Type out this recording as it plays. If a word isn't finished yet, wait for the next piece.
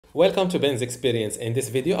Welcome to Ben's Experience. In this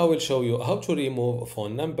video, I will show you how to remove a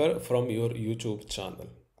phone number from your YouTube channel.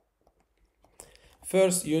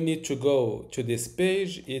 First, you need to go to this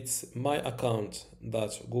page. It's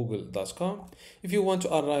myaccount.google.com. If you want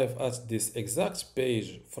to arrive at this exact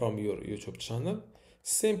page from your YouTube channel,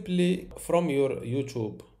 simply from your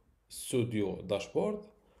YouTube Studio dashboard,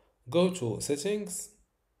 go to Settings.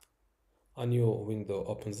 A new window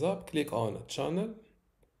opens up. Click on Channel.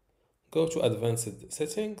 Go to Advanced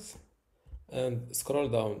Settings and scroll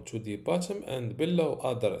down to the bottom, and below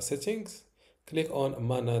Other Settings, click on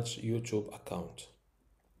Manage YouTube Account.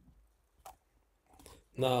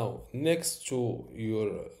 Now, next to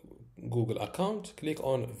your Google account, click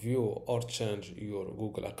on View or Change your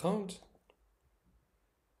Google account.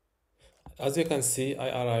 As you can see, I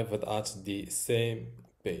arrived at the same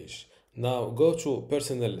page. Now go to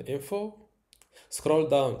Personal Info, scroll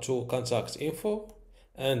down to Contact Info,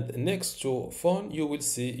 and next to phone you will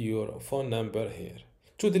see your phone number here.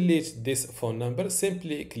 To delete this phone number,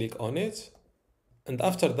 simply click on it, and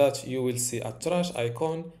after that you will see a trash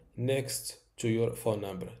icon next to your phone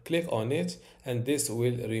number. Click on it and this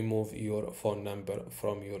will remove your phone number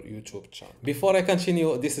from your YouTube channel. Before I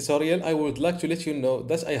continue this tutorial, I would like to let you know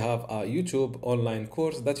that I have a YouTube online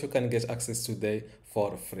course that you can get access today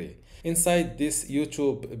for free. Inside this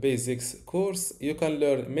YouTube basics course, you can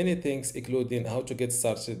learn many things, including how to get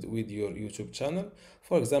started with your YouTube channel.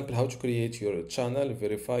 For example, how to create your channel,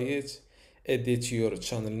 verify it, edit your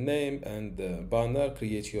channel name and banner,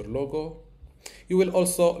 create your logo. You will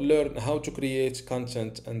also learn how to create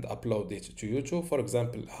content and upload it to YouTube. For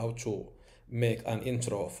example, how to make an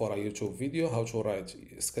intro for a YouTube video, how to write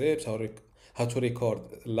scripts, how to record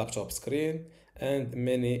laptop screen, and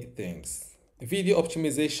many things. Video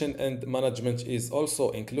optimization and management is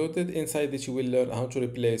also included. Inside it, you will learn how to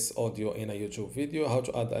replace audio in a YouTube video, how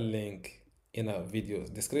to add a link in a video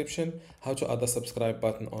description, how to add a subscribe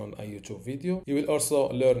button on a YouTube video. You will also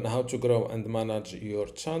learn how to grow and manage your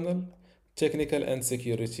channel, technical and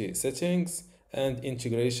security settings, and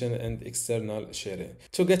integration and external sharing.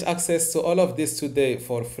 To get access to all of this today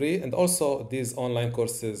for free, and also these online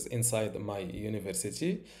courses inside my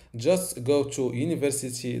university, just go to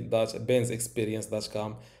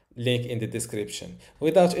university.bensexperience.com, link in the description.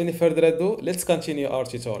 Without any further ado, let's continue our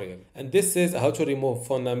tutorial. And this is how to remove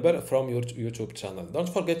phone number from your YouTube channel. Don't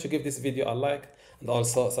forget to give this video a like and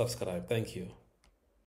also subscribe. Thank you.